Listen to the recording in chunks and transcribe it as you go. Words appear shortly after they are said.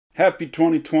Happy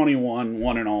 2021,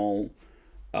 one and all.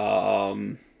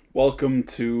 Welcome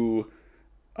to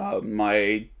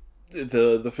my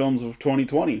the films of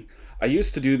 2020. I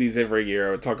used to do these every year.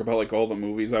 I would talk about like all the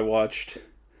movies I watched,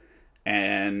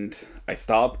 and I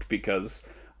stopped because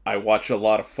I watch a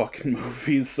lot of fucking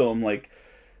movies. So I'm like,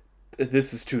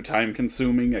 this is too time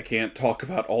consuming. I can't talk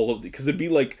about all of the because it'd be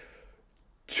like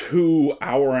 2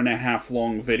 hour and a half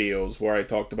long videos where I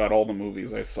talked about all the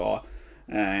movies I saw,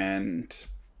 and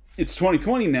it's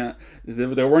 2020 now.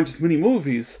 There weren't as many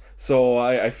movies, so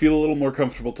I feel a little more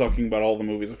comfortable talking about all the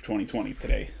movies of 2020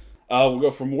 today. We'll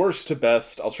go from worst to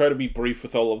best. I'll try to be brief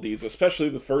with all of these, especially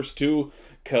the first two,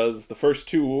 because the first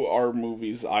two are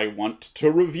movies I want to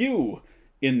review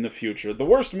in the future. The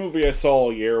worst movie I saw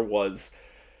all year was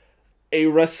A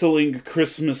Wrestling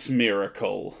Christmas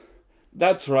Miracle.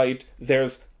 That's right,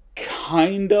 there's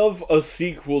kind of a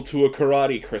sequel to A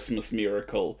Karate Christmas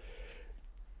Miracle.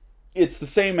 It's the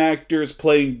same actors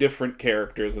playing different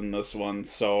characters in this one,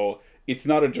 so it's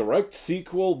not a direct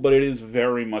sequel, but it is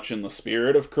very much in the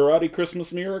spirit of Karate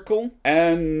Christmas Miracle.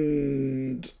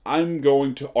 And I'm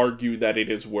going to argue that it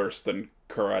is worse than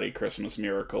Karate Christmas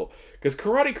Miracle. Because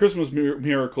Karate Christmas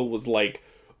Miracle was, like,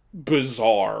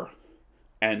 bizarre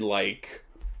and, like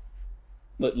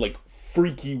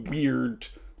freaky, weird,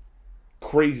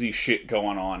 crazy shit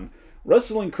going on.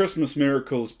 Wrestling Christmas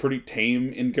Miracle is pretty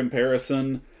tame in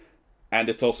comparison, and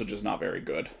it's also just not very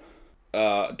good.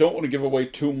 Don't want to give away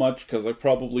too much, because I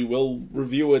probably will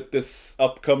review it this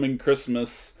upcoming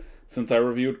Christmas, since I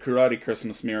reviewed Karate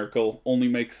Christmas Miracle. Only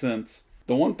makes sense.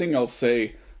 The one thing I'll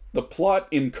say, the plot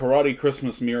in Karate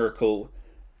Christmas Miracle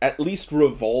at least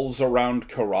revolves around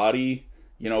karate.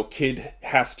 You know, kid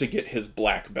has to get his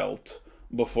black belt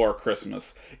before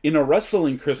Christmas. In A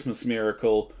Wrestling Christmas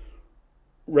Miracle,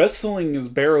 wrestling is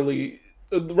barely...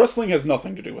 Wrestling has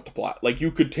nothing to do with the plot. Like,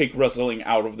 you could take wrestling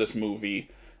out of this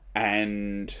movie,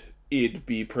 and it'd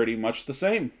be pretty much the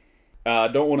same.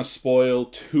 Don't want to spoil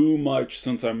too much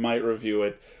since I might review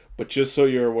it, but just so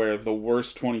you're aware, the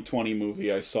worst 2020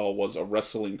 movie I saw was A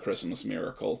Wrestling Christmas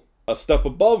Miracle. A step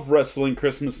above Wrestling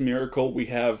Christmas Miracle, we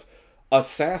have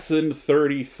Assassin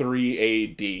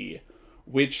 33 AD,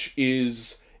 which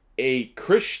is a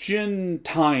Christian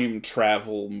time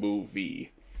travel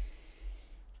movie.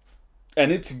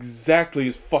 And it's exactly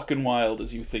as fucking wild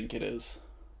as you think it is.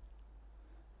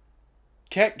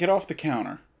 Cat, get off the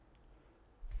counter.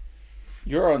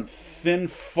 You're on thin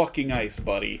fucking ice,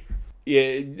 buddy.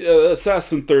 Yeah,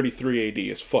 Assassin 33 AD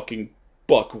is fucking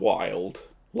buck wild.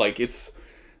 Like, this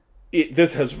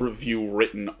has review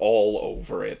written all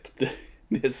over it.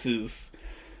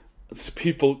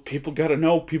 People gotta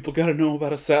know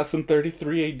about Assassin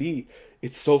 33 AD.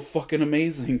 It's so fucking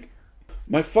amazing.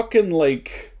 My fucking,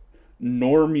 like,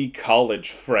 normie college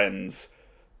friends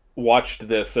watched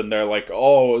this, and they're like,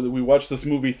 oh, we watched this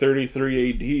movie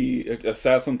 33 AD,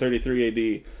 Assassin 33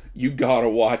 AD, you gotta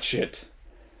watch it.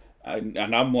 And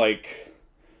I'm like,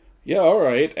 yeah,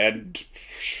 alright, and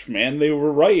man, they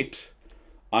were right.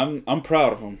 I'm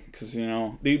proud of them, because, you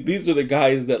know, these are the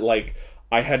guys that, like,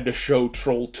 I had to show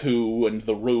Troll 2 and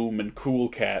The Room and Cool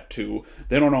Cat to.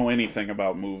 They don't know anything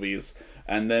about movies,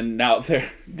 and then now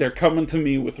they're coming to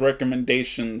me with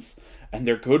recommendations, and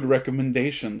they're good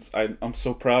recommendations. I'm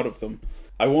so proud of them.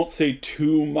 I won't say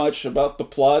too much about the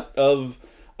plot of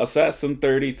Assassin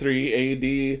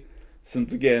 33 AD,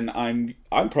 since again,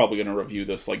 I'm probably gonna review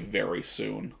this like very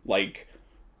soon, like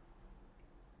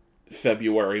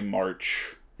February,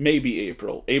 March, maybe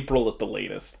April at the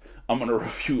latest. I'm gonna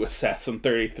review Assassin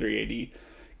 33 AD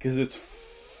because it's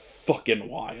fucking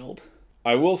wild.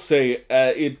 I will say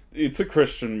it's a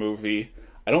Christian movie.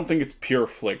 I don't think it's Pure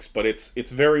Flix, but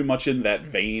it's very much in that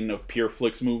vein of Pure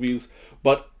Flix movies.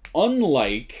 But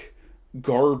unlike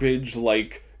garbage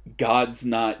like God's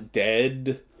Not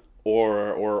Dead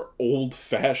or Old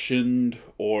Fashioned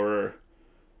or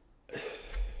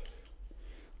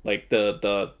like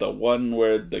the one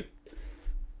where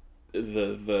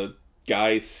the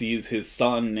guy sees his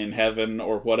son in heaven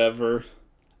or whatever.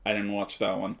 I didn't watch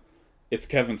that one. It's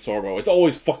Kevin Sorbo. It's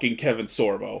always fucking Kevin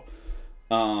Sorbo.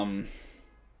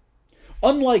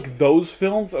 Unlike those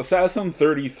films, Assassin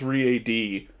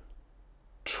 33 AD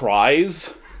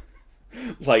tries.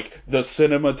 Like, the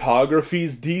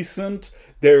cinematography's decent.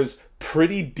 There's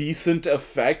pretty decent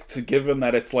effects, given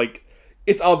that it's like...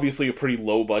 It's obviously a pretty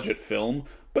low-budget film,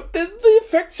 but the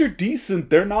effects are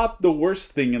decent. They're not the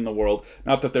worst thing in the world.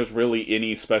 Not that there's really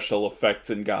any special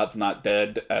effects in God's Not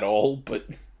Dead at all, but...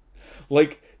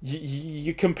 Like,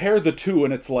 you compare the two,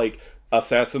 and it's like...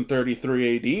 Assassin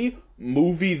 33 AD,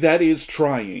 movie that is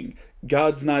trying.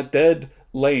 God's Not Dead,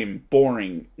 lame,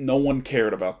 boring. No one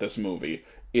cared about this movie.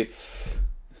 It's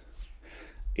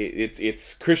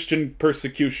it's Christian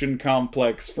persecution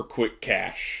complex for quick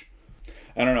cash.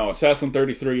 I don't know, Assassin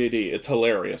 33 AD, it's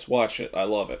hilarious. Watch it, I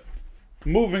love it.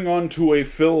 Moving on to a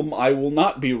film I will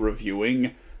not be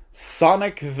reviewing,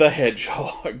 Sonic the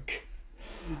Hedgehog.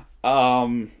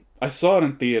 I saw it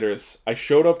in theaters. I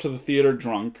showed up to the theater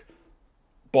drunk,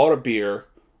 bought a beer,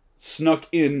 snuck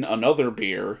in another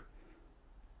beer.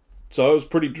 So I was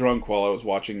pretty drunk while I was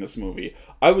watching this movie.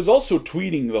 I was also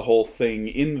tweeting the whole thing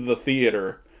in the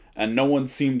theater, and no one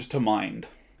seemed to mind.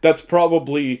 That's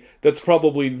probably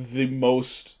the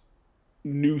most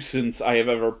nuisance I have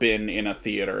ever been in a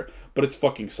theater. But it's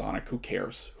fucking Sonic. Who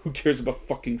cares? Who cares about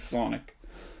fucking Sonic?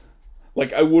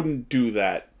 Like, I wouldn't do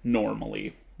that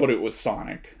normally, but it was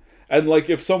Sonic. And, like,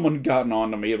 if someone had gotten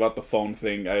on to me about the phone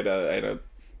thing, I'd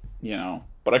you know...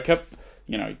 But I kept,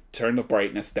 you know, turn the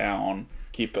brightness down,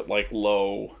 keep it, like,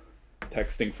 low,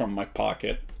 texting from my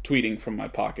pocket, tweeting from my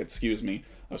pocket, excuse me.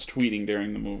 I was tweeting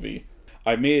during the movie.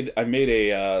 I made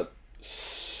a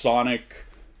Sonic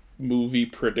movie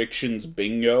predictions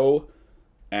bingo,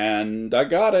 and I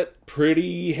got it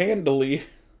pretty handily.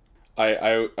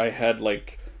 I had,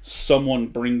 like, someone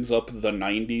brings up the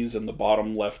 90s in the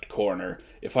bottom left corner.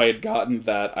 If I had gotten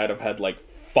that, I'd have had, like,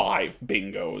 5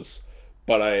 bingos.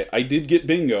 But I did get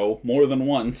bingo more than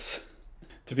once.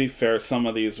 To be fair, some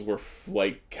of these were,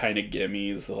 like, kind of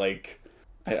gimmies. Like,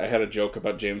 I had a joke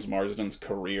about James Marsden's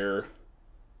career,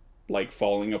 like,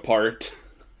 falling apart.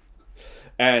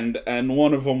 and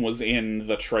one of them was in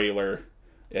the trailer.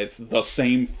 It's the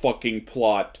same fucking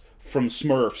plot from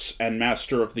Smurfs and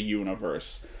Master of the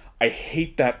Universe. I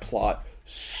hate that plot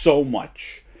so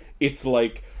much. It's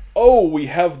like, oh, we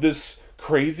have this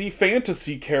crazy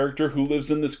fantasy character who lives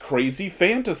in this crazy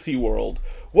fantasy world.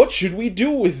 What should we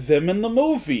do with them in the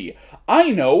movie?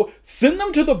 I know, send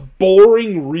them to the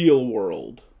boring real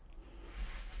world.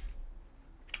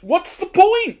 What's the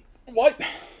point? What?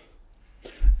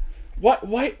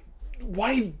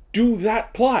 Why do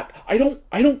that plot? I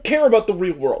don't care about the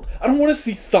real world. I don't want to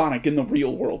see Sonic in the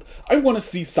real world. I want to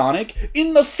see Sonic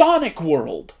in the Sonic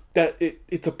world.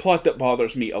 It's a plot that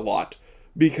bothers me a lot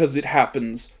because it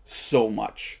happens so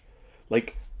much.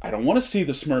 Like, I don't want to see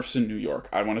the Smurfs in New York.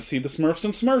 I want to see the Smurfs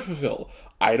in Smurfville.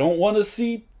 I don't want to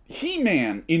see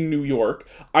He-Man in New York.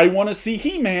 I want to see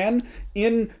He-Man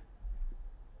in...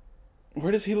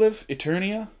 Where does he live?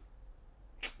 Eternia?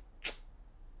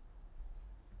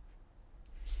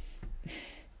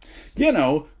 You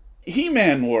know,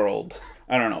 He-Man world.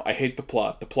 I don't know, I hate the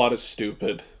plot. The plot is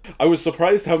stupid. I was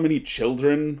surprised how many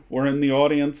children were in the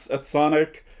audience at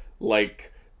Sonic.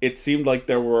 Like, it seemed like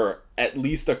there were at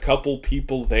least a couple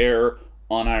people there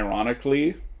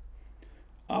unironically.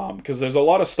 Because there's a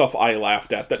lot of stuff I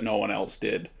laughed at that no one else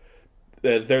did.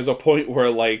 There's a point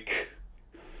where, like,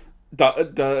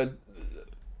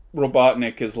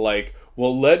 Robotnik is like,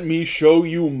 well, let me show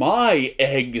you my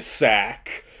egg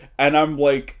sack. And I'm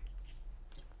like...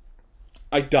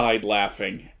 I died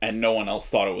laughing, and no one else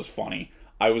thought it was funny.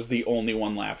 I was the only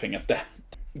one laughing at that.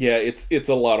 Yeah, it's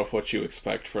a lot of what you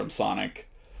expect from Sonic.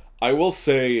 I will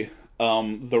say, the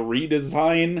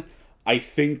redesign, I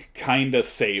think, kinda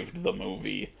saved the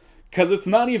movie. 'Cause it's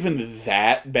not even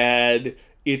that bad.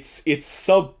 It's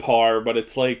subpar, but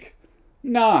it's like,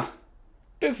 nah,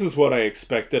 this is what I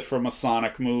expected from a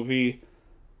Sonic movie.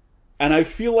 And I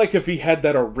feel like if he had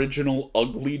that original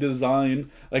ugly design,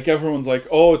 like everyone's like,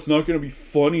 oh, it's not going to be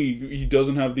funny, he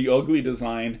doesn't have the ugly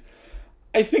design.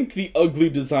 I think the ugly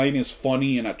design is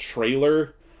funny in a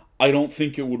trailer. I don't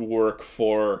think it would work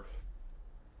for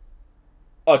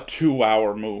a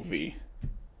 2-hour movie.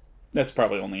 That's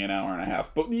probably only an hour and a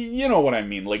half, but you know what I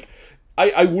mean. Like,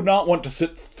 I would not want to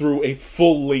sit through a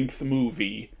full-length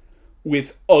movie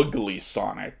with ugly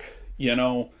Sonic, you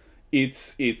know?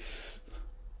 It's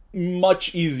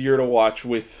much easier to watch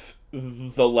with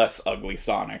the less ugly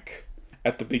Sonic.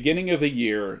 At the beginning of the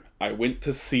year, I went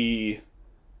to see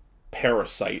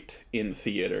Parasite in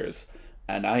theaters,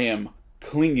 and I am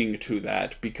clinging to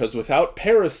that because without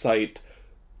Parasite,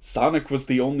 Sonic was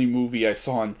the only movie I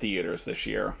saw in theaters this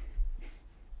year.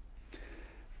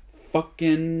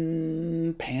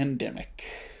 Fucking pandemic.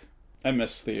 I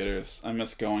miss theaters. I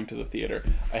miss going to the theater.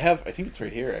 I think it's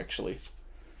right here, actually.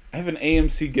 I have an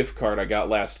AMC gift card I got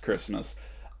last Christmas.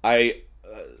 I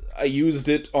used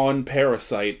it on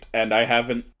Parasite, and I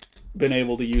haven't been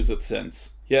able to use it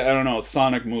since. Yeah, I don't know,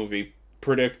 Sonic movie.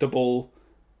 Predictable.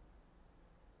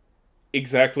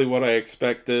 Exactly what I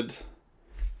expected.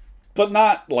 But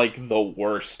not, like, the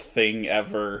worst thing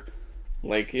ever.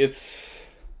 Like, it's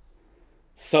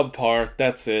subpar,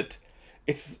 that's it.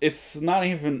 It's not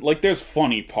even... Like, there's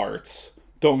funny parts.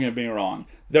 Don't get me wrong.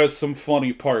 there's some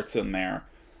funny parts in there.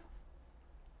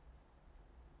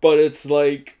 But it's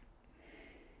like,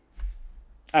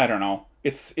 I don't know.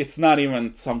 It's not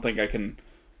even something I can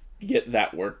get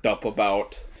that worked up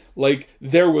about. Like,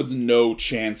 there was no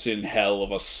chance in hell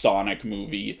of a Sonic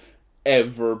movie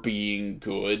ever being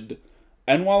good.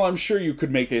 And while I'm sure you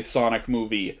could make a Sonic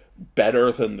movie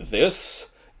better than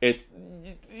this,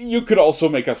 you could also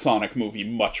make a Sonic movie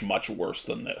much, much worse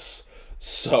than this.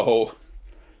 So,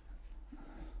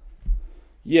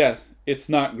 yeah, it's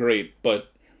not great, but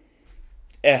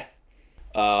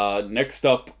next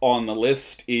up on the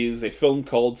list is a film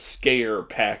called Scare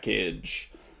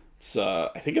Package. It's I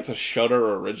think it's a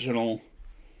Shudder original.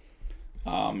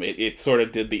 It sort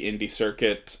of did the indie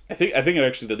circuit. I think it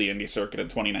actually did the indie circuit in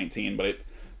 2019, but it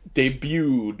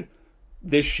debuted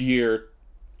this year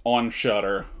on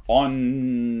Shudder,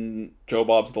 on Joe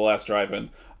Bob's The Last Drive-In.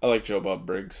 I like Joe Bob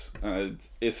Briggs,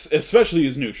 especially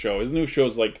his new show. His new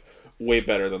show's like way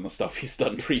better than the stuff he's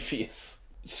done previous.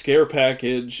 Scare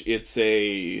Package, it's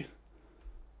a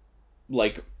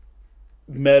like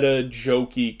meta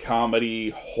jokey comedy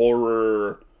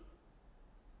horror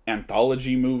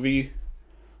anthology movie.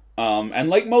 And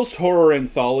like most horror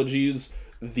anthologies,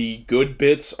 the good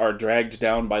bits are dragged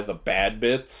down by the bad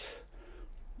bits.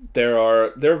 There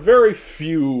are very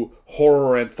few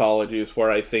horror anthologies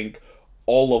where I think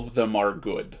all of them are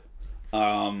good.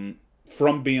 From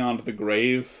Beyond the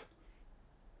Grave,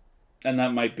 and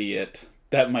that might be it.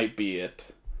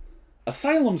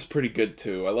 Asylum's pretty good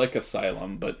too. I like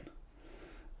Asylum, but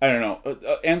I don't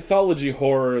know. Anthology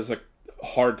horror is a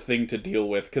hard thing to deal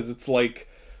with, because it's like,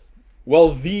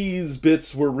 well, these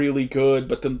bits were really good,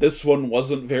 but then this one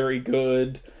wasn't very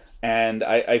good, and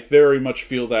I very much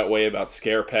feel that way about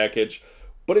Scare Package.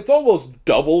 But it's almost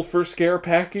double for Scare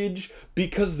Package,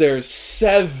 because there's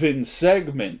 7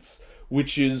 segments,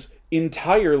 which is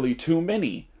entirely too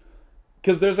many.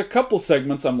 Because there's a couple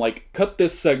segments I'm like, cut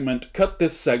this segment,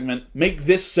 make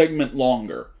this segment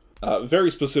longer. Very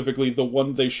specifically, the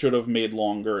one they should have made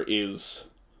longer is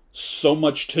So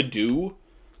Much to Do.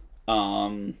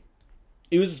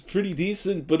 It was pretty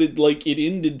decent, but it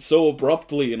ended so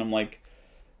abruptly, and I'm like,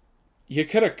 you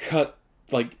could have cut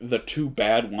like the 2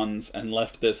 bad ones and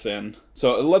left this in.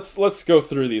 So let's go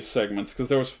through these segments, because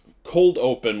there was Cold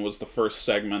Open was the first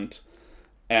segment,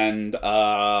 and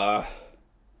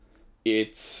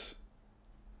it's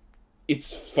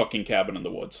fucking Cabin in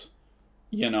the Woods.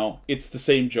 You know, it's the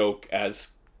same joke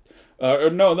as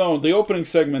no, the opening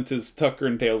segment is Tucker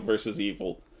and Dale versus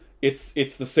Evil. It's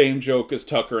the same joke as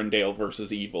Tucker and Dale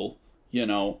versus Evil. You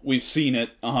know, we've seen it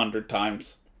 100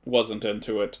 times. Wasn't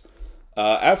into it.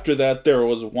 After that, there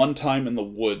was One Time in the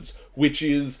Woods, which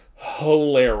is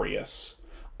hilarious.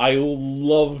 I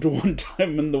loved One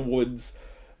Time in the Woods.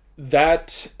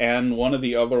 That and one of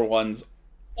the other ones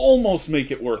almost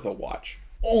make it worth a watch.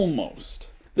 Almost.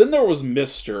 Then there was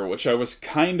Mister, which I was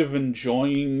kind of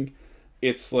enjoying.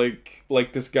 It's like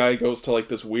this guy goes to like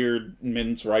this weird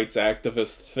men's rights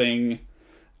activist thing,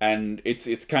 and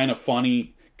it's kind of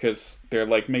funny because they're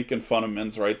like making fun of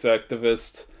men's rights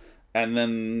activists, and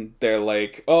then they're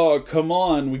like, oh, come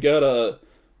on, we got a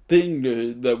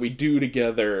thing that we do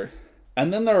together,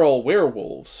 and then they're all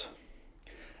werewolves.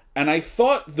 And I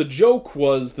thought the joke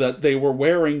was that they were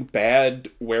wearing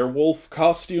bad werewolf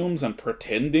costumes and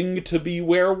pretending to be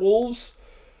werewolves.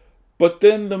 But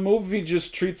then the movie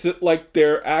just treats it like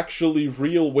they're actually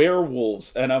real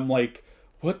werewolves. And I'm like,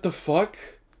 what the fuck?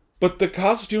 But the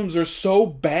costumes are so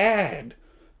bad.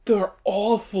 They're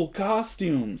awful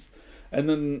costumes. And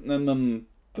then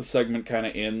the segment kind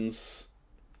of ends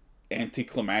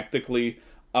anticlimactically.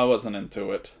 I wasn't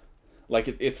into it. Like,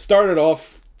 it started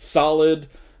off solid,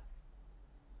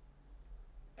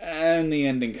 and the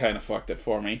ending kind of fucked it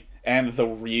for me. And the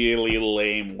really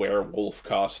lame werewolf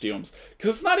costumes.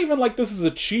 Because it's not even like this is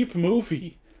a cheap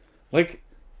movie. Like,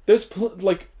 that's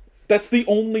the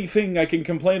only thing I can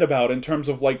complain about in terms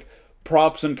of, like,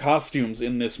 props and costumes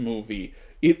in this movie.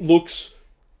 It looks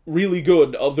really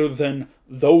good other than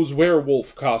those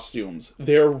werewolf costumes.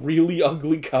 They're really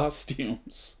ugly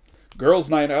costumes. Girls'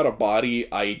 Night Out of Body,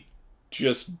 I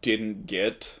just didn't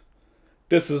get.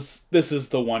 This is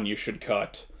the one you should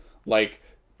cut. Like,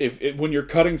 when you're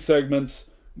cutting segments,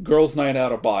 Girls' Night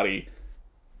Out of Body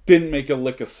didn't make a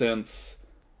lick of sense.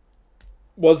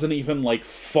 Wasn't even, like,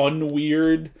 fun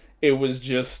weird. It was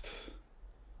just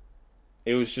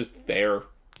there,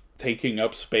 taking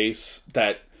up space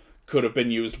that could have been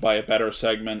used by a better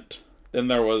segment. Then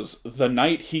there was The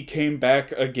Night He Came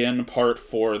Back Again Part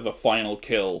 4, The Final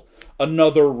Kill.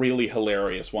 Another really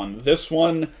hilarious one. This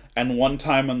one and One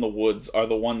Time in the Woods are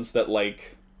the ones that,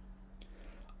 like,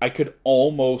 I could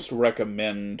almost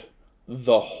recommend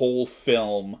the whole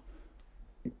film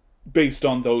based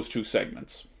on those two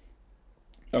segments.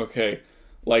 Okay,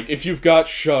 like, if you've got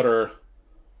Shudder,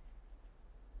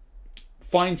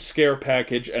 find Scare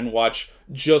Package and watch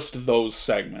just those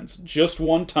segments. Just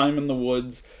One Time in the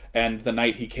Woods and The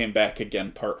Night He Came Back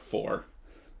Again Part 4.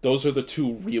 Those are the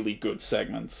two really good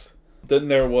segments. Then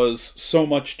there was So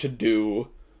Much to Do,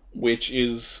 which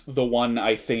is the one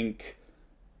I think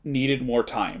needed more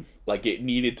time. Like, it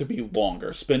needed to be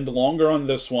longer. Spend longer on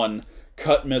this one,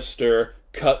 cut Mister,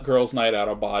 cut Girls' Night Out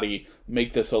of Body,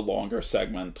 make this a longer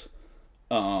segment.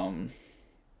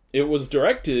 It was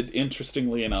directed,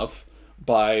 interestingly enough,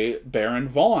 by Baron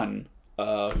Vaughn,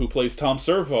 who plays Tom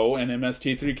Servo in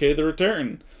MST3K The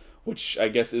Return, which I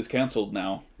guess is canceled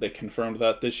now. They confirmed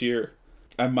that this year.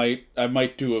 I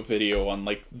might do a video on,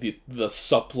 like, the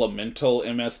supplemental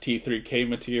MST3K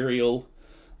material,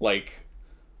 like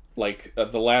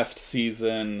the last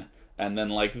season, and then,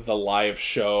 like, the live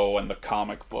show and the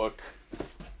comic book.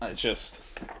 I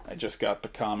just got the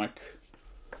comic,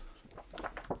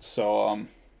 so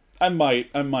I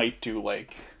might do,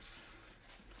 like,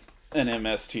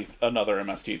 another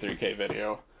MST3K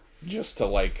video, just to,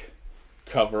 like,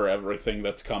 cover everything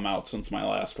that's come out since my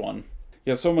last one.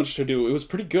 Yeah, So Much to Do. It was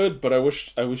pretty good, but I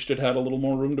wished it had a little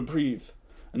more room to breathe.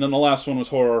 And then the last one was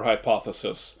Horror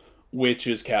Hypothesis, which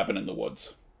is Cabin in the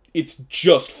Woods. It's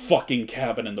just fucking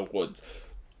Cabin in the Woods.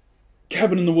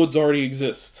 Cabin in the Woods already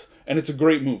exists, and it's a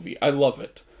great movie. I love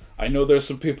it. I know there's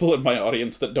some people in my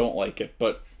audience that don't like it,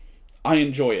 but I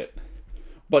enjoy it.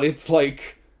 But it's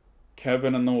like,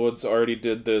 Cabin in the Woods already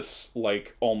did this,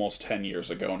 like, almost 10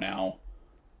 years ago now.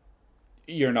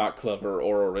 You're not clever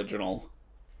or original.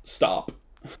 Stop.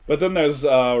 But then there's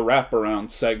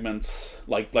wraparound segments,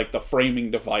 like the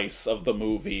framing device of the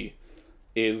movie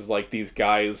is, like, these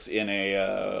guys in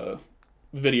a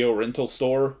video rental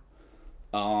store.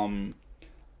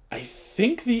 I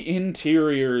think the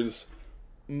interiors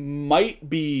might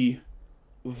be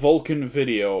Vulcan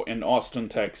Video in Austin,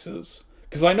 Texas.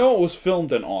 Because I know it was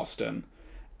filmed in Austin,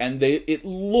 and it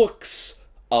looks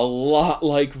a lot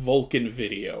like Vulcan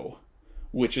Video,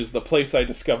 which is the place I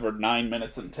discovered 9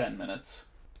 minutes and 10 minutes.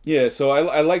 Yeah, so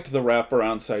I liked the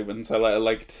wraparound segments. I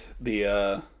liked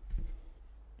the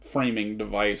framing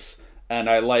device, and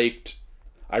I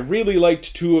really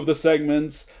liked two of the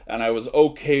segments, and I was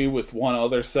okay with one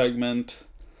other segment.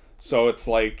 So it's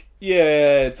like,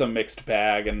 yeah, it's a mixed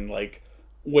bag, and, like,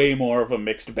 way more of a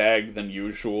mixed bag than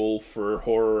usual for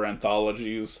horror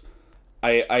anthologies.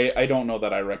 I don't know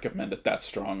that I recommend it that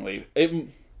strongly.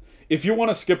 If you want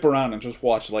to skip around and just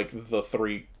watch, like, the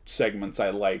three segments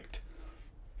I liked,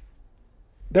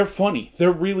 they're funny.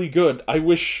 They're really good. I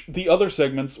wish the other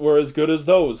segments were as good as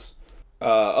those.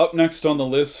 Up next on the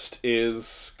list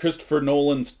is Christopher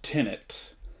Nolan's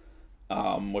Tenet,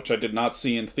 which I did not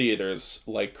see in theaters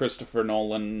like Christopher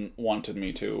Nolan wanted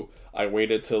me to. I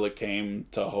waited till it came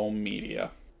to home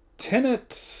media.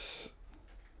 Tenet...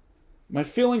 My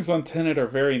feelings on Tenet are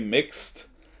very mixed,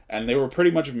 and they were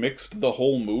pretty much mixed the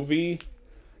whole movie.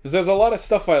 Because there's a lot of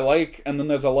stuff I like, and then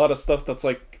there's a lot of stuff that's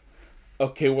like,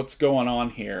 okay, what's going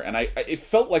on here? And it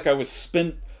felt like I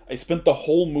spent the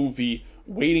whole movie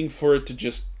waiting for it to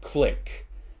just click,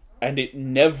 and it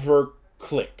never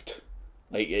clicked.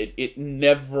 Like, it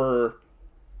never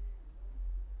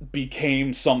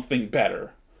became something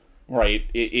better, right?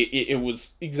 It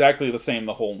was exactly the same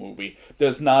the whole movie.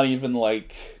 There's not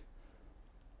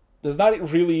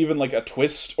really even, like, a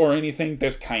twist or anything.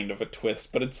 There's kind of a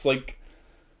twist, but it's like,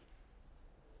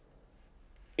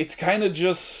 it's kind of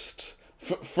just,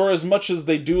 for as much as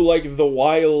they do, like, the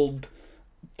wild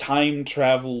time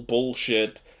travel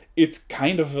bullshit, it's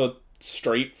kind of a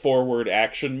straightforward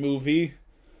action movie,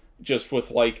 just with,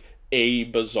 like, a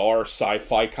bizarre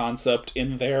sci-fi concept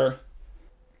in there.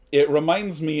 It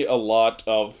reminds me a lot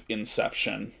of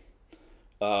Inception.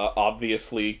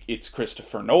 Obviously, it's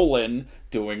Christopher Nolan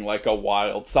doing, like, a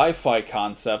wild sci-fi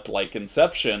concept like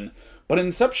Inception, but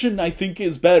Inception, I think,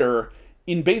 is better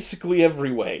in basically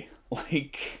every way.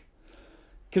 Like,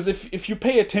 because if you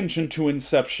pay attention to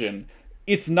Inception,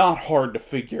 it's not hard to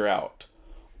figure out.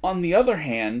 On the other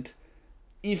hand,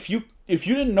 if you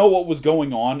didn't know what was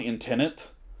going on in Tenet,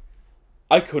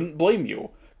 I couldn't blame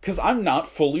you, because I'm not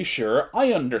fully sure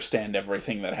I understand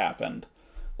everything that happened.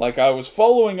 Like, I was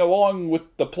following along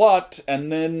with the plot,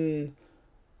 and then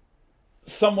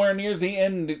somewhere near the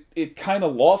end, it kind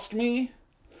of lost me.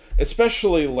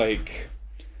 Especially, like,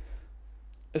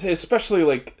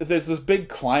 there's this big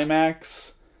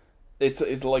climax.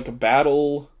 It's like a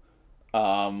battle,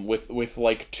 with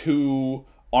like two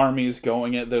armies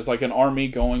going in. There's like an army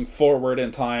going forward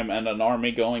in time and an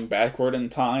army going backward in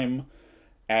time,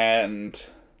 and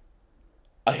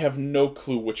I have no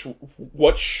clue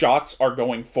what shots are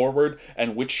going forward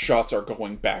and which shots are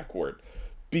going backward,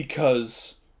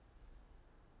 because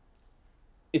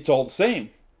it's all the same.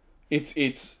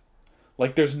 It's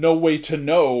like there's no way to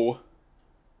know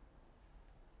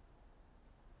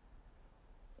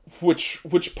which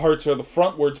parts are the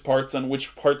frontwards parts and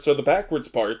which parts are the backwards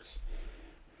parts.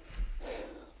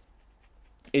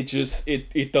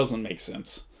 It doesn't make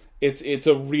sense. It's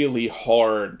a really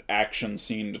hard action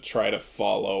scene to try to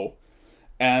follow.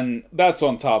 And that's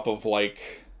on top of,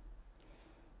 like,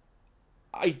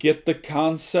 I get the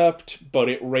concept, but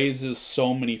it raises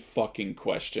so many fucking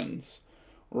questions.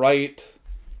 Right?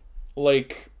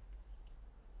 Like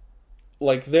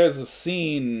there's a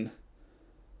scene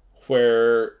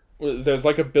where there's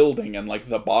like a building and like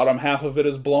the bottom half of it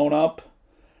is blown up,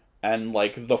 and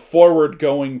like the forward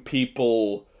going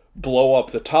people blow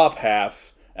up the top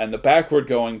half and the backward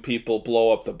going people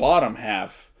blow up the bottom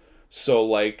half. So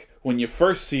like when you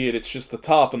first see it, it's just the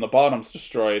top and the bottom's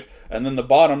destroyed, and then the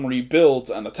bottom rebuilds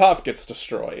and the top gets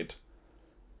destroyed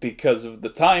because of the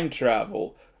time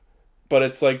travel. But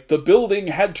it's like the building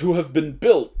had to have been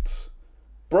built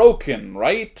broken,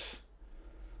 right?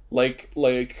 Like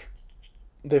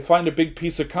they find a big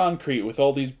piece of concrete with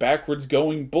all these backwards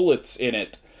going bullets in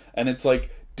it, and it's like,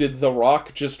 did the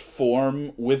rock just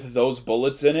form with those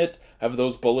bullets in it? Have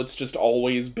those bullets just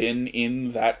always been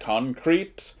in that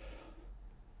concrete?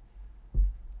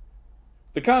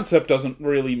 The concept doesn't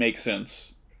really make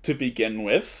sense to begin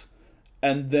with,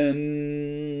 and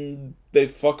then they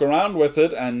fuck around with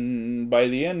it, and by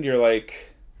the end you're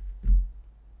like,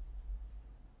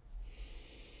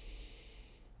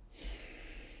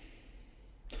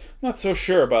 not so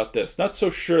sure about this. Not so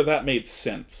sure that made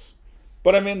sense.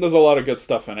 But I mean, there's a lot of good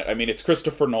stuff in it. I mean, it's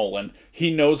Christopher Nolan.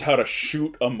 He knows how to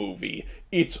shoot a movie.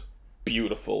 It's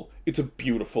beautiful. It's a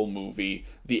beautiful movie.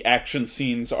 The action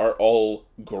scenes are all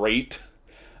great.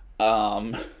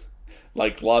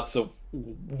 Like, lots of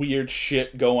weird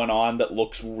shit going on that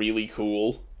looks really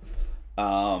cool.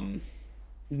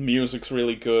 Music's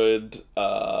really good.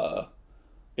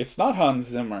 It's not Hans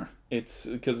Zimmer. It's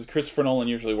because Christopher Nolan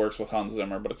usually works with Hans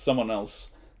Zimmer, but it's someone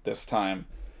else this time.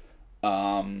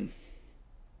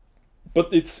 But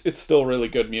it's still really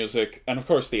good music, and of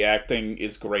course the acting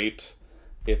is great.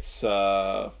 It's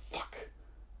Denzel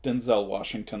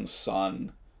Washington's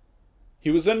son. He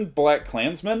was in Black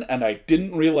Klansman, and I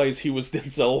didn't realize he was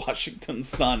Denzel Washington's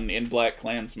son in Black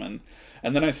Klansman.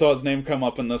 And then I saw his name come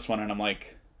up in this one, and I'm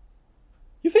like,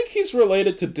 you think he's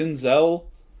related to Denzel?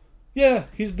 Yeah,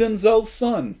 he's Denzel's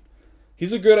son.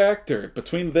 He's a good actor.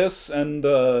 Between this and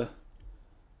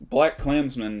Black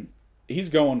Klansman, he's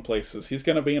going places. He's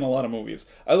going to be in a lot of movies.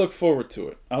 I look forward to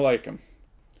it. I like him.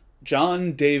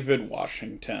 John David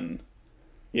Washington.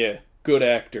 Yeah, good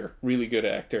actor. Really good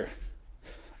actor.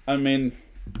 I mean,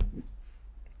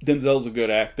 Denzel's a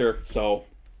good actor, so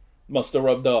must have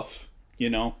rubbed off, you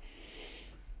know.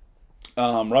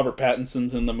 Robert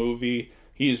Pattinson's in the movie.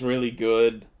 He's really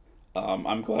good.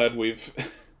 I'm glad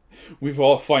we've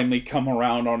all finally come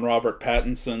around on Robert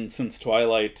Pattinson since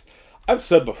Twilight. I've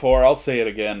said before, I'll say it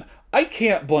again, I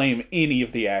can't blame any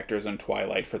of the actors in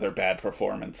Twilight for their bad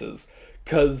performances,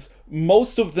 because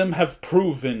most of them have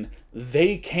proven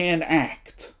they can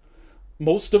act.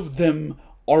 Most of them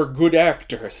are good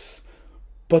actors,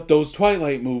 but those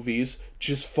Twilight movies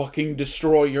just fucking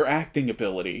destroy your acting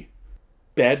ability.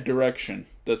 Bad direction.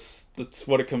 That's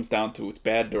what it comes down to. It's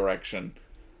bad direction.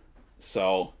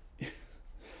 So,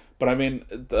 but I mean,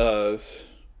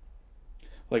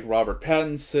 like Robert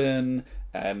Pattinson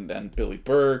and Billy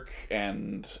Burke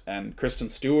and Kristen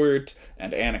Stewart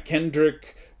and Anna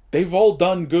Kendrick, they've all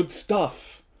done good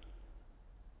stuff.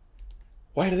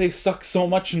 Why do they suck so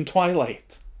much in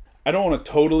Twilight? I don't want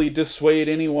to totally dissuade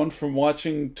anyone from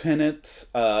watching Tenet.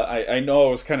 I know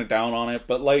I was kind of down on it,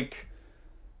 but like,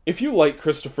 if you like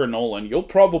Christopher Nolan, you'll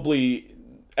probably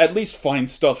at least find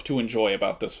stuff to enjoy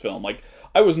about this film. Like,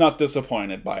 I was not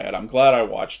disappointed by it. I'm glad I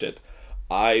watched it.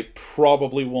 I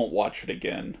probably won't watch it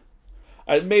again.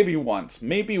 Maybe once,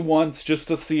 just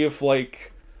to see if,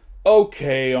 like,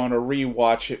 okay, on a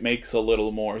rewatch it makes a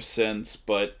little more sense,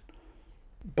 but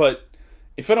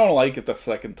if I don't like it the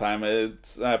second time,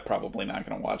 I'm probably not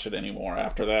going to watch it anymore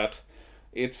after that.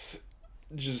 It's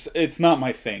not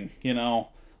my thing, you know?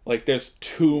 Like, there's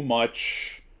too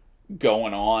much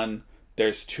going on.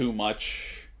 There's too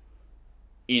much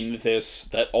in this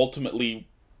that ultimately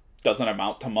doesn't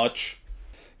amount to much.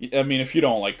 I mean, if you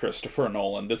don't like Christopher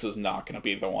Nolan, this is not going to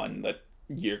be the one that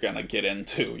you're going to get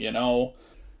into, you know?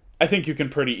 I think you can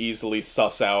pretty easily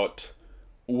suss out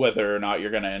whether or not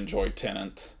you're going to enjoy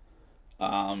Tenant.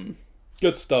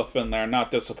 Good stuff in there.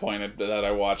 Not disappointed that I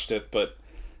watched it, but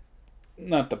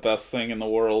not the best thing in the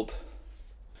world.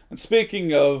 And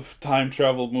speaking of time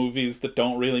travel movies that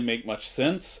don't really make much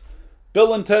sense,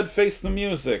 Bill and Ted Face the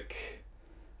Music.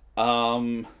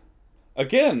 Again,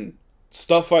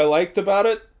 stuff I liked about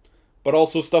it, but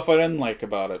also stuff I didn't like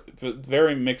about it.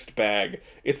 Very mixed bag.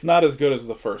 It's not as good as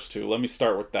the first two. Let me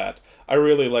start with that. I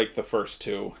really like the first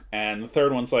two, and the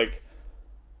third one's like,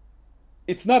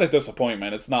 it's not a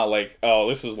disappointment. It's not like, oh,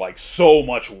 this is like so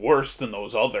much worse than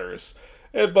those others.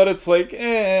 But it's like,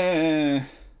 you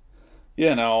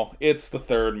know, it's the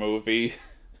third movie.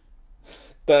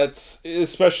 That's,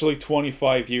 especially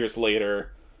 25 years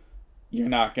later, you're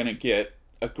not gonna get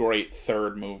a great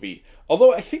third movie.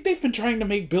 Although I think they've been trying to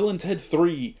make Bill and Ted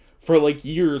 3 for like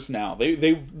years now.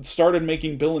 They've started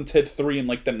making Bill and Ted 3 in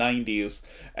like the 90s,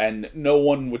 and no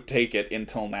one would take it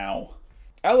until now.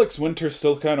 Alex Winter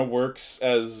still kind of works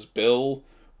as Bill,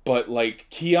 but like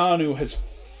Keanu has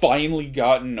finally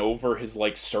gotten over his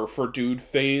like surfer dude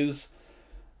phase,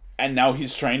 and now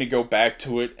he's trying to go back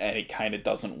to it, and it kind of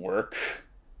doesn't work.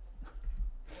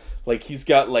 Like, he's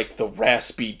got like the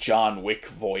raspy John Wick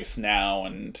voice now,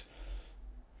 and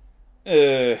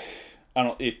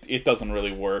it doesn't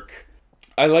really work.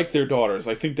 I like their daughters.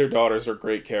 I think their daughters are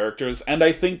great characters, and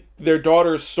I think their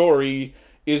daughter's story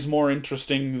is more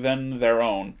interesting than their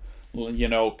own. You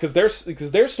know, because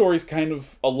their story's kind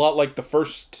of a lot like the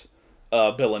first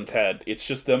Bill and Ted. It's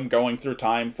just them going through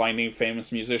time, finding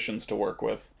famous musicians to work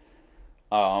with.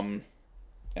 And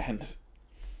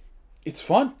it's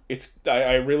fun.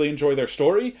 I really enjoy their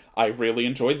story. I really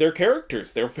enjoy their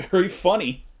characters. They're very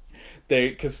funny.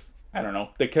 Because I don't know,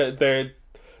 they're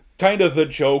kind of, the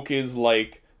joke is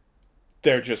like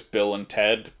they're just Bill and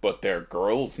Ted, but they're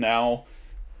girls now.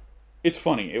 It's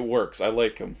funny. It works. I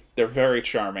like them. They're very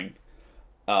charming.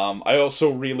 I also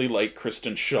really like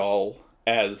Kristen Schaal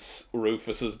as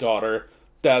Rufus's daughter.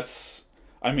 That's,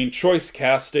 I mean, choice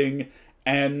casting,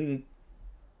 and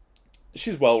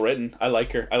she's well written. I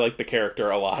like her. I like the character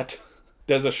a lot.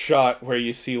 There's a shot where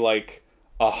you see like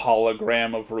a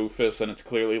hologram of Rufus, and it's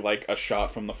clearly like a shot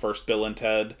from the first Bill and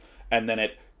Ted, and then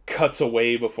it cuts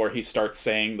away before he starts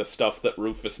saying the stuff that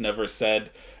Rufus never said,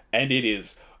 and it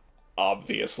is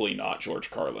obviously not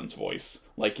George Carlin's voice.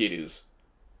 Like, it is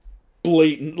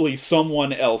blatantly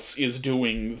someone else is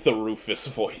doing the Rufus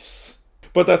voice.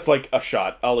 But that's like a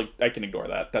shot. I can ignore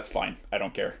that. That's fine. I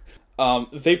don't care.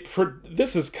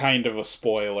 This is kind of a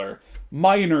spoiler.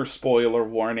 Minor spoiler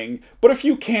warning. But if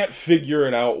you can't figure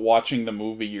it out watching the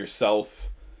movie yourself,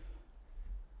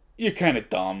 you're kind of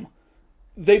dumb.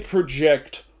 They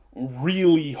project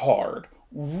really hard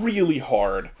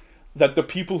that the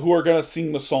people who are gonna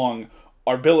sing the song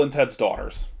are Bill and Ted's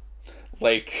daughters.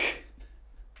 Like,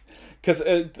 because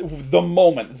the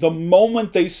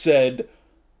moment they said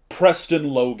Preston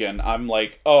Logan, I'm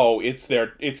like, oh, it's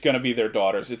gonna be their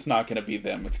daughters. It's not gonna be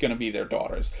them. It's gonna be their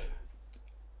daughters.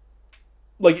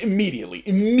 Like,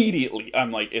 immediately,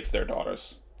 I'm like, it's their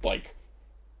daughters. Like,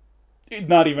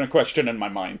 not even a question in my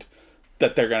mind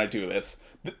that they're gonna do this.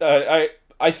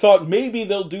 I thought maybe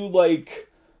they'll do like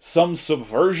some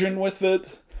subversion with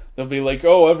it. They'll be like,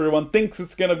 oh, everyone thinks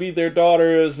it's gonna be their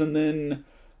daughters, and then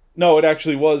no, it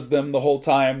actually was them the whole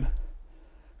time.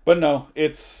 But no,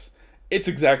 it's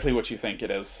exactly what you think it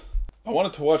is. I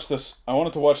wanted to watch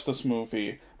this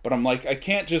movie, but I'm like, I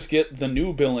can't just get the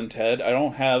new Bill and Ted. I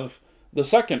don't have the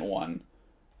second one,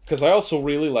 because I also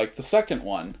really like the second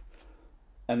one.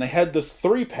 And they had this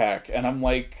 3-pack, and I'm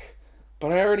like,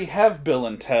 but I already have Bill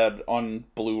and Ted on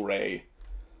Blu-ray.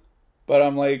 But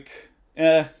I'm like,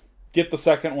 get the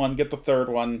second one, get the third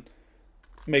one.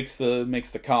 Makes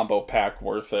the combo pack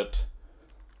worth it.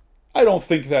 I don't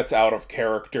think that's out of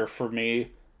character for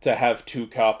me to have 2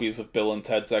 copies of Bill and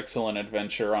Ted's Excellent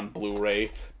Adventure on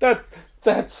Blu-ray. That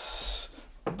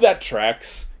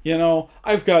tracks, you know?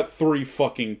 I've got 3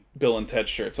 fucking Bill and Ted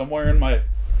shirts. I'm wearing my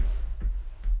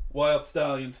Wild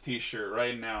Stallions t-shirt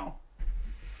right now.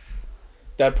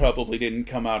 That probably didn't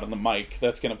come out on the mic.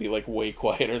 That's gonna be like way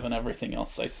quieter than everything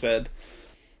else I said.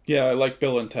 Yeah, I like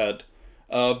Bill and Ted.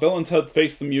 Bill and Ted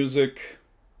Face the Music.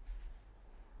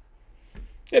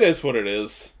 It is what it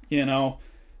is, you know?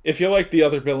 If you like the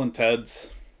other Bill and Teds,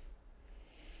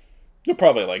 you'll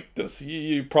probably like this.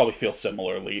 You probably feel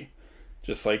similarly.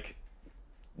 Just like,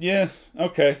 yeah,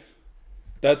 okay.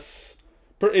 It's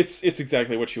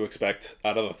exactly what you expect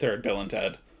out of the third Bill and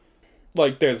Ted.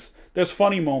 Like, there's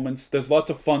funny moments, there's lots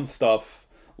of fun stuff,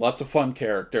 lots of fun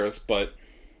characters, but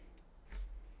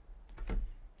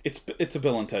it's a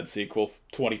Bill and Ted sequel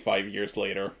 25 years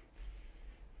later.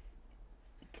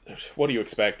 what do you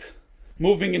expect?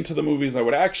 Moving into the movies, I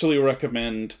would actually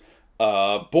recommend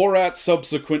Borat's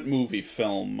subsequent movie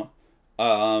film.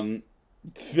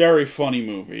 Very funny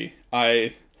movie.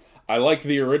 I like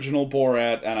the original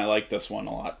Borat, and I like this one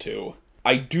a lot too.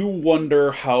 I do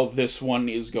wonder how this one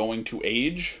is going to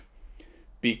age,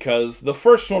 because the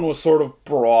first one was sort of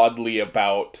broadly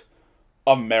about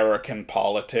American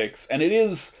politics, and it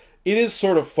is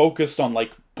sort of focused on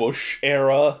like Bush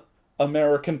era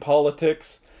American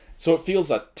politics, so it feels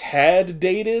a tad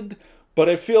dated, but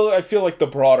I feel like the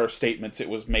broader statements it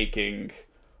was making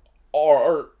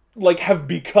are like have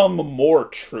become more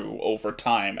true over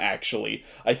time. Actually,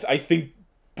 I think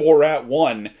Borat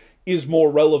 1 is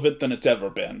more relevant than it's ever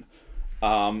been.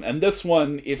 And this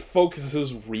one, it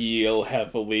focuses real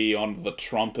heavily on the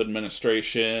Trump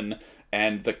administration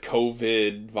and the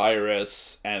COVID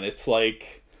virus, and it's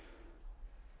like,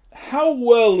 how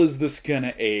well is this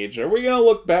gonna age? Are we gonna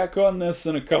look back on this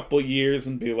in a couple years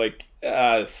and be like,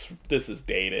 this is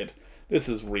dated. This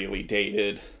is really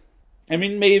dated. I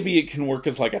mean, maybe it can work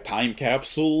as like a time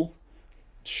capsule,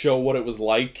 show what it was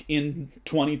like in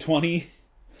 2020.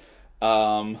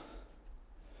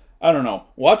 I don't know.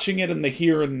 Watching it in the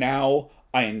here and now,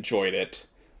 I enjoyed it.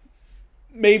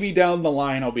 Maybe down the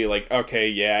line I'll be like, okay,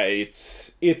 yeah,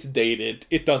 it's dated.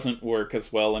 It doesn't work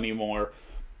as well anymore.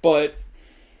 But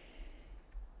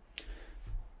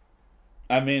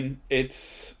I mean,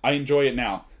 I enjoy it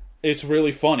now. It's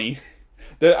really funny.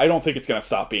 I don't think it's going to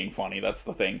stop being funny. That's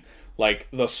the thing. Like,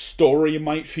 the story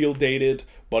might feel dated,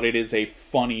 but it is a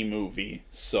funny movie.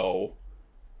 So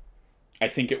I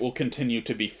think it will continue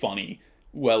to be funny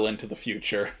well into the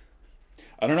future.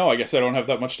 I don't know, I guess I don't have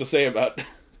that much to say about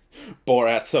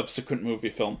Borat's subsequent movie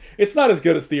film. It's not as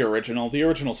good as the original. The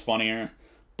original's funnier,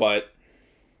 but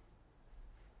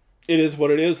it is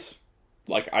what it is.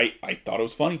 Like, I thought it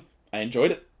was funny. I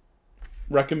enjoyed it.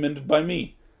 Recommended by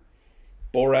me.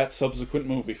 Borat's subsequent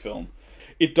movie film.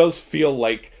 It does feel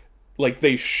like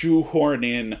they shoehorn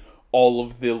in all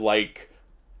of the, like,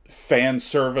 fan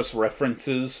service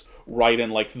references right in,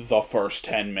 like, the first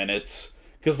 10 minutes.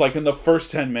 Because, like, in the first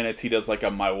 10 minutes, he does, like,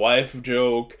 a my wife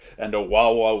joke, and a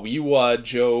wah wah wee wah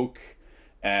joke,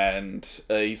 and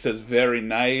he says, very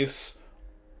nice.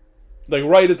 Like,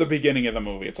 right at the beginning of the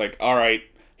movie, it's like, alright,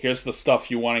 here's the stuff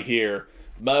you want to hear.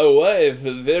 My wife,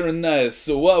 very nice,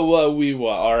 wah wah wee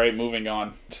wah. Alright, moving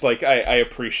on. Just, like, I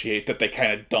appreciate that they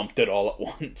kind of dumped it all at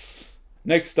once.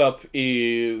 Next up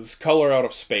is Color Out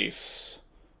of Space.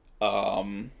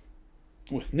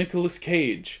 With Nicolas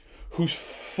Cage, who's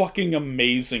fucking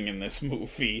amazing in this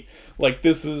movie. Like,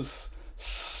 this is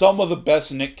some of the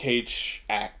best Nick Cage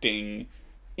acting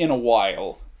in a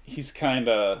while. He's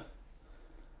kinda,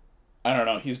 I don't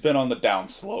know, he's been on the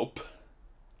downslope.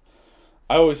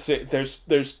 I always say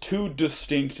there's two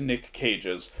distinct Nick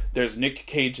Cages. There's Nick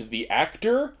Cage the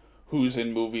actor, who's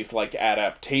in movies like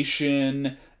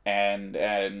Adaptation and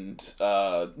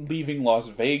Leaving Las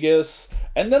Vegas,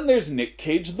 and then there's Nick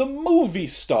Cage the movie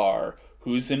star,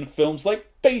 who's in films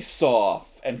like Face Off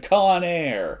and Con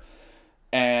Air.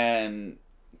 And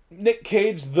Nick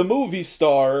Cage the movie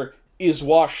star is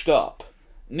washed up.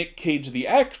 Nick Cage the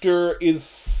actor is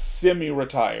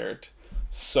semi-retired.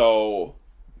 So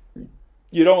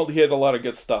you don't get a lot of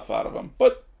good stuff out of him.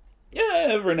 But yeah,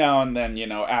 every now and then, you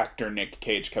know, actor Nick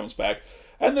Cage comes back.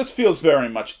 And this feels very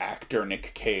much actor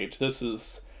Nick Cage.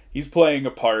 He's playing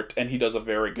a part, and he does a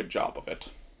very good job of it.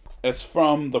 It's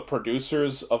from the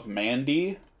producers of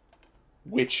Mandy,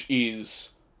 which is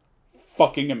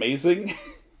fucking amazing.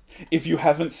 If you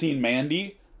haven't seen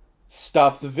Mandy,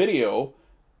 stop the video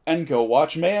and go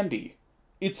watch Mandy.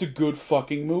 It's a good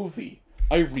fucking movie.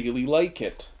 I really like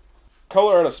it.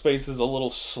 Color Out of Space is a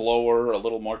little slower, a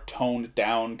little more toned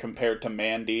down compared to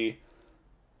Mandy.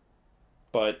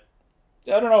 But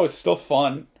I don't know, it's still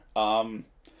fun. Tommy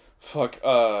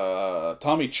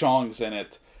Chong's in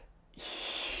it.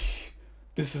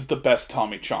 This is the best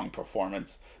Tommy Chong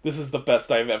performance. This is the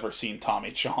best I've ever seen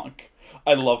Tommy Chong.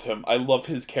 I love him. I love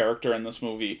his character in this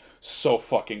movie so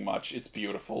fucking much. It's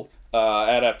beautiful.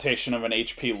 Adaptation of an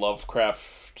H.P.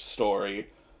 Lovecraft story.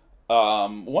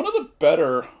 One of the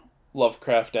better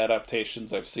Lovecraft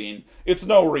adaptations I've seen. It's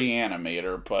no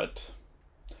Reanimator, but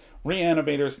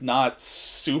Reanimator's not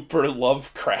super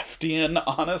Lovecraftian,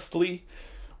 honestly,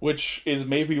 which is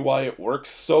maybe why it works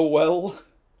so well.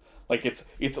 Like,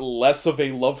 it's less of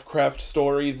a Lovecraft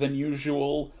story than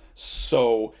usual,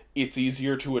 so it's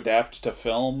easier to adapt to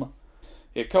film.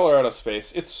 Yeah, Color Out of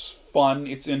Space, it's fun,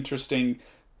 it's interesting.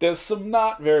 There's some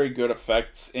not very good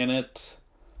effects in it.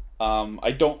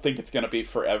 I don't think it's gonna be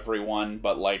for everyone,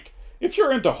 but, like, if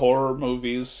you're into horror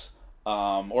movies,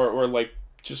 or like,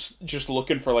 just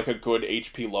looking for like a good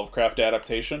H.P. Lovecraft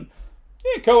adaptation,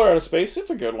 yeah, Color Out of Space,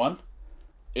 it's a good one.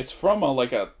 It's from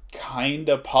a kind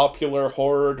of popular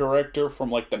horror director from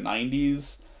like the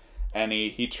 90s, and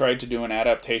he tried to do an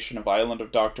adaptation of Island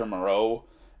of Dr. Moreau,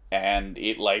 and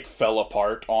it like fell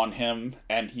apart on him,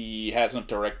 and he hasn't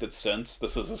directed since.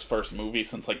 This is his first movie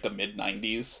since like the mid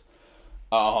 90s.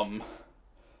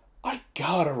 I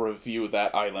gotta review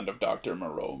that Island of Dr.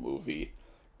 Moreau movie,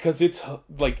 cause it's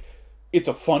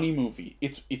a funny movie.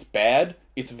 It's bad.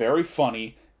 It's very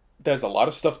funny. There's a lot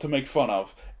of stuff to make fun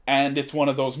of, and it's one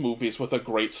of those movies with a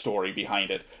great story behind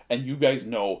it. And you guys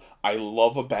know I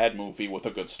love a bad movie with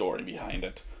a good story behind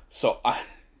it. So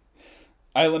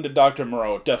Island of Dr.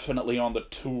 Moreau, definitely on the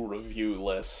to review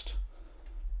list.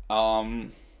 Color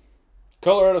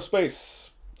Out of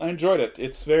Space, I enjoyed it.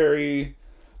 It's very,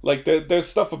 like, there's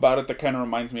stuff about it that kind of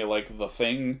reminds me of, like, The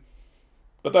Thing.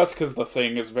 But that's because The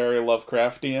Thing is very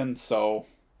Lovecraftian, so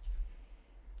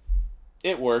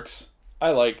it works.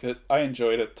 I liked it. I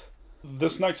enjoyed it.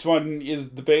 This next one is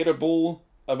debatable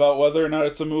about whether or not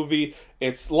it's a movie.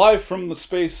 It's Live from the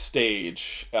Space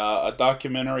Stage, a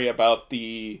documentary about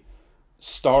the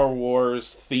Star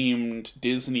Wars themed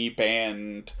Disney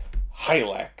band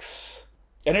Hylax.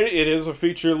 And it is a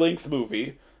feature-length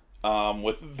movie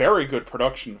with very good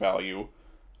production value,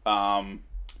 but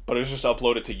it was just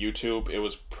uploaded to YouTube. It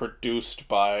was produced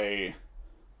by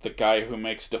the guy who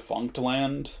makes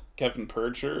Defunctland, Kevin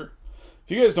Perger.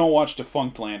 If you guys don't watch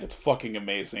Defunctland, it's fucking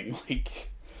amazing.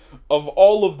 Like, of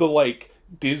all of the, like,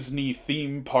 Disney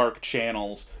theme park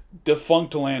channels,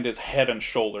 Defunctland is head and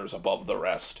shoulders above the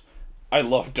rest. I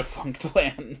love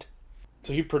Defunctland.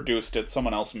 So he produced it,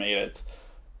 someone else made it,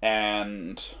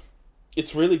 and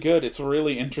it's really good. It's a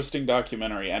really interesting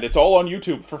documentary, and it's all on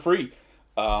YouTube for free.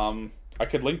 I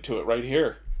could link to it right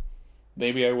here.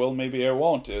 Maybe I will, maybe I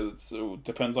won't. It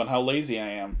depends on how lazy I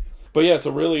am. But yeah, it's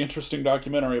a really interesting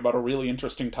documentary about a really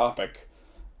interesting topic.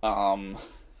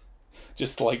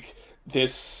 Just like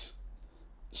this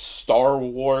Star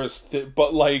Wars,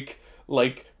 but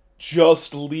like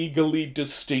just legally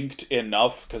distinct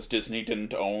enough, because Disney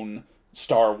didn't own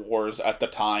Star Wars at the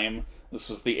time. This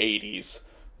was the 80s.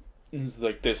 It's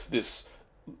like this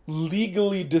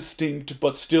legally distinct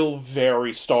but still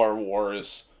very Star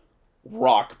Wars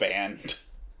rock band.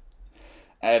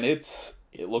 And it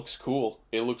looks cool.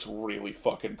 It looks really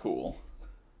fucking cool.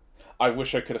 I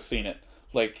wish I could have seen it.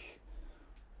 Like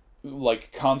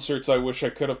concerts I wish I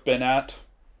could have been at.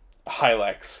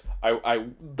 Hylax. I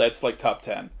that's like top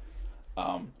 10.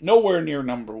 Nowhere near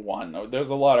number 1. There's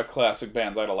a lot of classic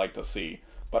bands I'd like to see.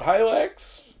 But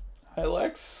Hylax,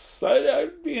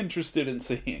 I'd be interested in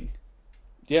seeing.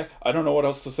 Yeah, I don't know what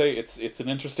else to say. It's an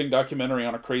interesting documentary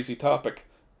on a crazy topic.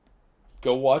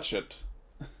 Go watch it.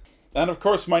 And of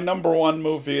course, my number 1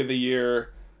 movie of the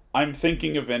year, I'm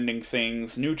Thinking of Ending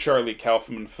Things, new Charlie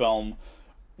Kaufman film.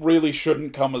 Really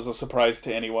shouldn't come as a surprise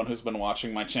to anyone who's been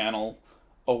watching my channel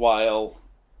a while.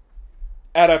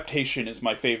 Adaptation is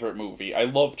my favorite movie. I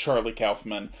love Charlie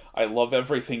Kaufman. I love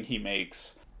everything he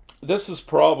makes. This is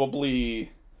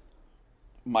probably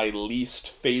my least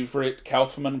favorite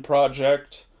Kaufman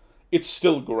project. It's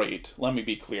still great, let me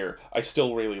be clear. I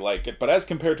still really like it. But as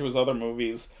compared to his other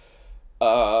movies,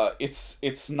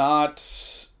 it's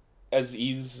not as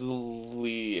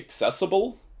easily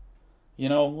accessible. You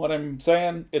know what I'm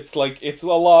saying? It's like, it's a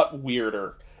lot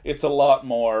weirder. It's a lot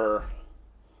more...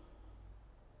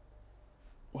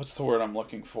 What's the word I'm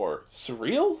looking for?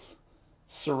 Surreal?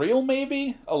 Surreal,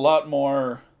 maybe? A lot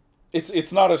more...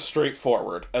 It's not as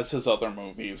straightforward as his other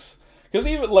movies. Because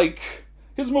even, like,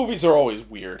 his movies are always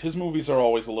weird. His movies are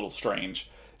always a little strange.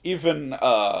 Even,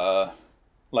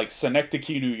 like, Synecdoche,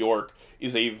 New York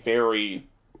is a very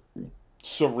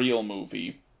surreal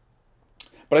movie.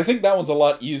 But I think that one's a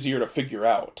lot easier to figure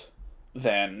out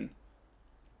than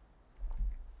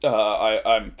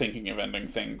I'm Thinking of Ending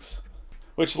Things.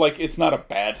 Which, like, it's not a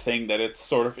bad thing that it's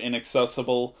sort of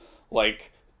inaccessible.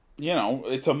 Like, you know,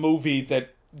 it's a movie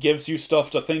that gives you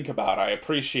stuff to think about. I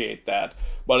appreciate that.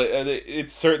 But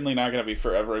it's certainly not going to be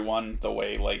for everyone the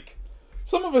way, like,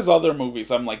 some of his other movies,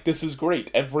 I'm like, this is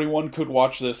great. Everyone could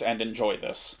watch this and enjoy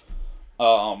this.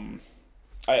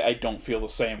 I don't feel the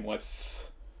same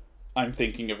with I'm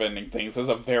Thinking of Ending Things. There's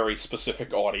a very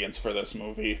specific audience for this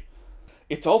movie.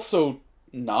 It's also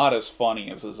not as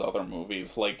funny as his other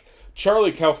movies. Like,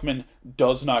 Charlie Kaufman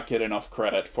does not get enough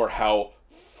credit for how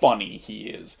funny he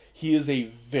is. He is a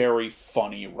very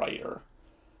funny writer.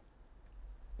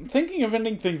 Thinking of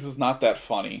Ending Things is not that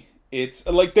funny. It's,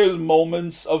 like, there's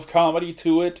moments of comedy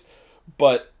to it,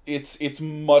 but it's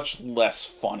much less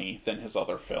funny than his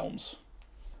other films.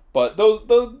 But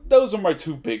those are my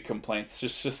two big complaints.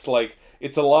 Just like,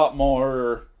 it's a lot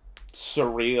more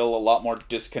surreal, a lot more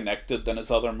disconnected than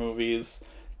his other movies,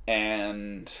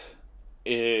 and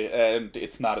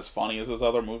it's not as funny as his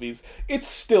other movies. It's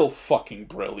still fucking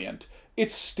brilliant.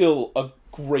 It's still a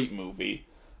great movie.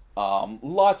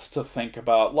 Lots to think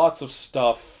about, lots of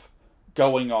stuff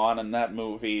going on in that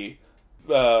movie.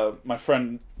 My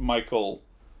friend Michael,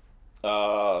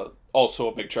 also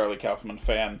a big Charlie Kaufman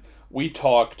fan, we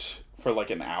talked for like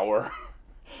an hour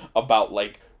about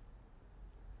like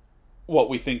what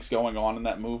we think's going on in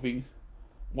that movie,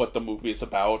 what the movie is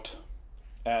about,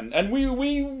 and we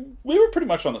were pretty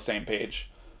much on the same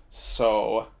page.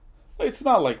 So it's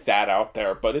not like that out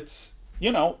there, but it's,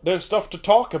 there's stuff to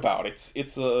talk about.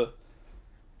 It's a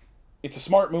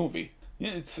smart movie.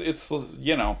 It's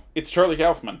Charlie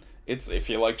Kaufman. It's, if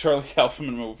you like Charlie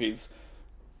Kaufman movies,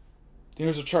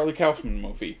 here's a Charlie Kaufman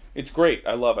movie. It's great.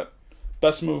 I love it.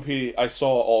 Best movie I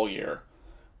saw all year,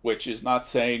 which is not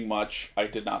saying much. I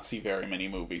did not see very many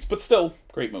movies, but still,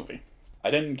 great movie.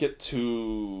 I didn't get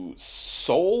to...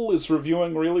 Soul is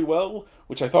reviewing really well,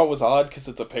 which I thought was odd because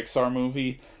it's a Pixar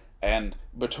movie, and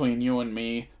between you and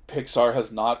me, Pixar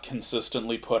has not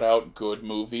consistently put out good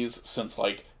movies since,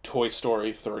 like, Toy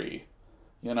Story 3.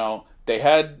 They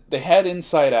had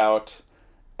Inside Out,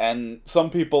 and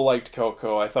some people liked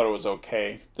Coco. I thought it was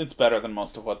okay. It's better than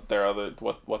most of what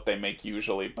they make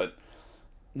usually, but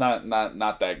not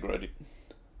that good.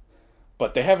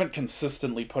 But they haven't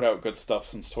consistently put out good stuff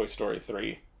since Toy Story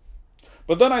 3.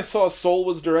 But then I saw Soul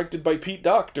was directed by Pete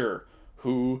Docter,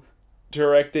 who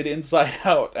directed Inside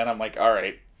Out, and I'm like,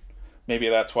 alright, maybe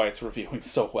that's why it's reviewing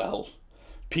so well.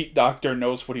 Pete Docter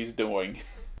knows what he's doing.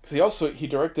 Because he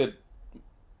directed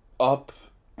Up,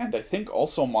 and I think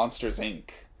also Monsters, Inc.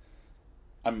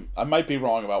 I might be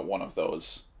wrong about one of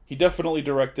those. He definitely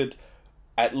directed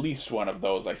at least one of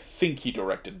those. I think he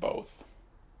directed both.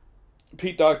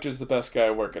 Pete Docter's the best guy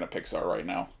working at Pixar right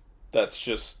now. That's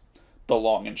just the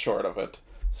long and short of it.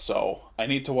 So, I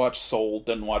need to watch Soul.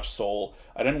 Didn't watch Soul.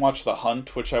 I didn't watch The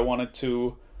Hunt, which I wanted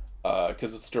to,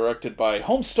 because it's directed by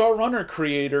Homestar Runner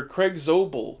creator Craig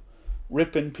Zobel.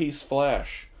 Rip in peace,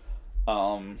 Flash.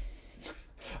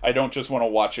 I don't just want to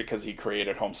watch it because he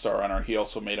created Homestar Runner. He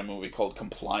also made a movie called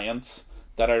Compliance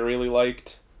that I really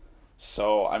liked.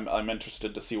 So I'm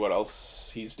interested to see what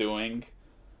else he's doing.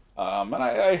 And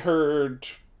I heard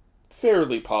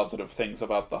fairly positive things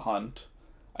about The Hunt.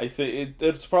 I think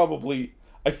it's probably...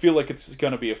 I feel like it's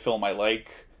going to be a film I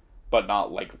like, but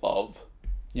not like love.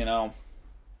 Didn't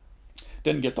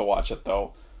get to watch it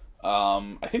though.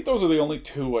 I think those are the only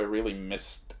two I really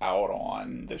missed out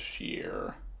on this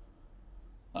year.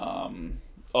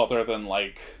 Other than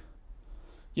like,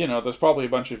 there's probably a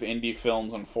bunch of indie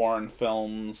films and foreign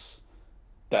films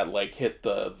that like hit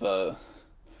the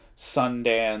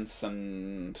Sundance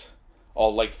and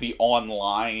all like the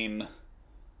online,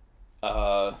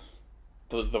 the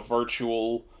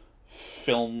virtual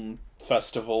film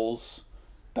festivals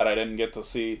that I didn't get to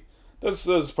see.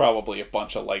 There's probably a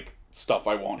bunch of like stuff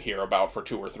I won't hear about for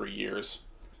 2 or 3 years.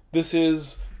 This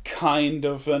is kind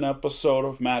of an episode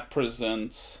of Matt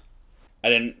Presents. I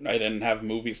didn't have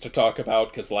movies to talk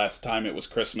about because last time it was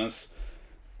Christmas.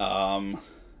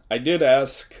 I did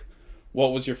ask,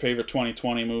 what was your favorite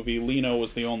 2020 movie? Lino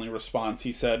was the only response.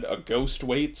 He said A Ghost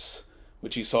Waits,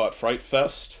 which he saw at Fright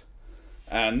Fest.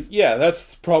 And yeah,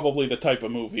 that's probably the type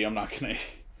of movie I'm not going to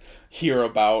hear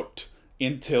about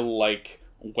until like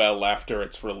well after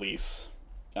its release.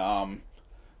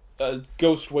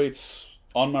 Ghost Waits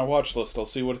on my watch list. I'll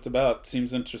see what it's about.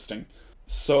 Seems interesting.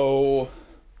 So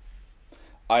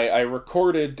I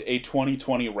recorded a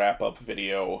 2020 wrap-up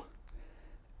video,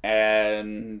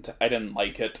 and I didn't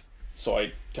like it, so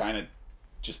I kind of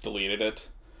just deleted it.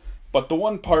 But the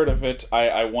one part of it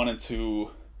I wanted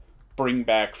to bring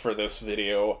back for this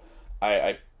video.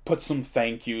 I put some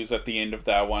thank yous at the end of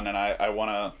that one, and I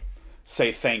want to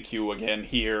say thank you again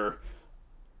here.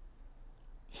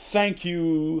 Thank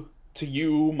you to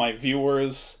you, my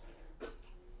viewers.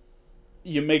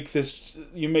 You make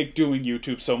doing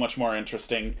YouTube so much more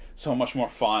interesting, so much more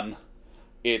fun.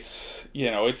 It's,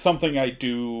 it's something I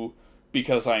do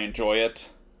because I enjoy it,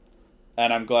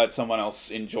 and I'm glad someone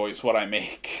else enjoys what I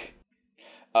make.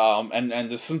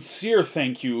 And the sincere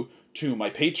thank you to my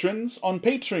patrons on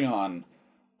Patreon.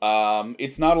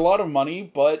 It's not a lot of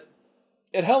money, but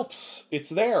it helps. It's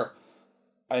there.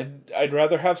 I'd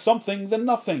rather have something than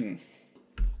nothing.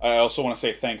 I also want to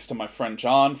say thanks to my friend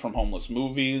John from Homeless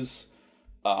Movies.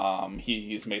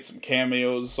 He's made some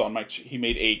cameos on he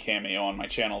made a cameo on my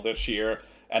channel this year,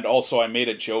 and also I made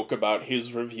a joke about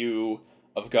his review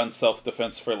of Gun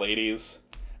Self-Defense for Ladies,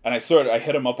 And I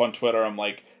hit him up on Twitter. I'm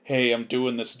like, hey, I'm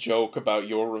doing this joke about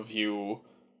your review.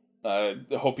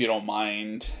 Hope you don't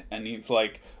mind. And he's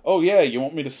like, oh yeah, you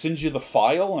want me to send you the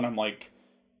file? And I'm like,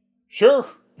 sure.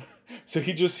 So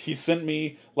he sent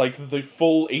me, like, the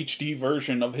full HD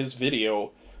version of his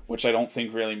video, which I don't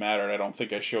think really mattered. I don't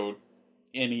think I showed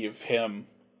any of him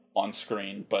on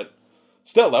screen, but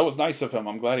still, that was nice of him.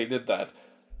 I'm glad he did that.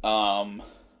 And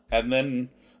then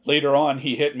later on,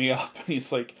 he hit me up, and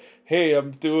he's like, hey,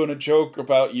 I'm doing a joke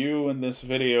about you in this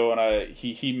video, and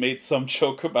he made some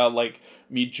joke about, like,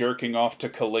 me jerking off to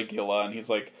Caligula, and he's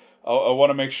like, oh, I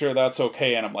want to make sure that's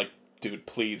okay, and I'm like, dude,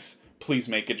 please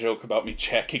make a joke about me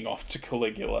jacking off to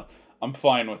Caligula. I'm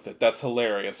fine with it. That's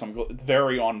hilarious. I'm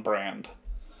very on brand.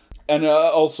 And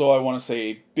also, I want to say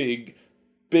a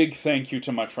big thank you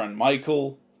to my friend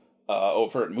Michael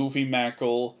over at Movie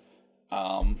Mackle.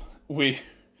 We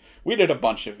did a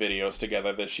bunch of videos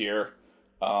together this year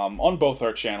on both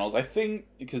our channels. I think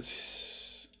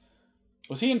because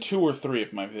was he in 2 or 3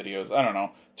 of my videos? I don't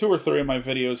know. 2 or 3 of my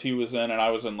videos he was in, and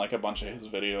I was in like a bunch of his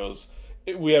videos.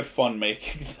 We had fun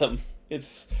making them.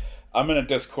 I'm in a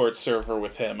Discord server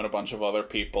with him and a bunch of other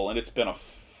people, and it's been a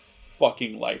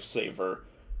fucking lifesaver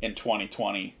in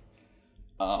 2020.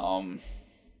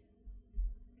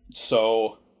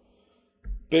 So,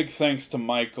 big thanks to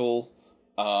Michael.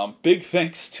 Big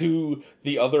thanks to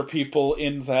the other people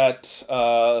in that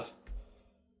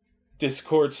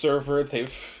Discord server.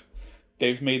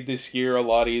 They've made this year a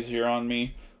lot easier on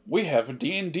me. We have a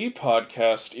D&D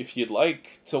podcast if you'd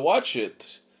like to watch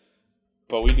it.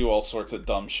 But we do all sorts of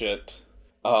dumb shit.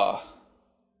 So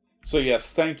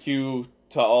yes, thank you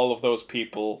to all of those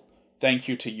people. Thank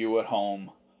you to you at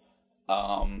home.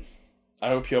 I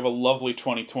hope you have a lovely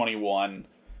 2021.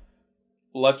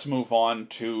 Let's move on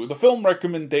to the film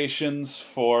recommendations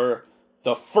for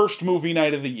the first movie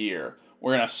night of the year.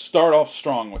 We're going to start off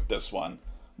strong with this one.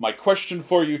 My question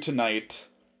for you tonight: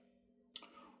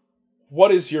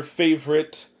 what is your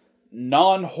favorite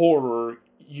non-horror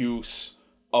use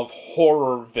of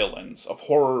horror villains, of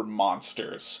horror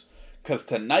monsters? Because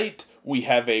tonight we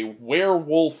have a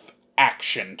werewolf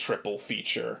action triple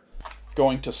feature.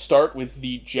 Going to start with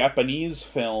the Japanese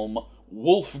film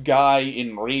Wolf Guy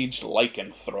Enraged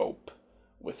Lycanthrope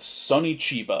with Sonny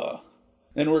Chiba.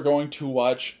 Then we're going to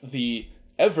watch the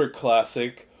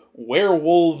ever-classic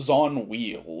Werewolves on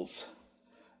Wheels.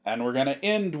 And we're going to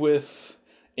end with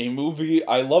a movie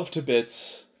I love to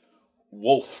bits,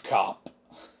 Wolf Cop.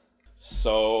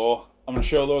 So, I'm going to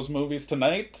show those movies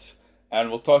tonight, and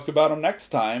we'll talk about them next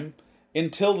time.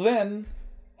 Until then,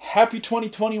 happy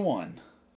 2021.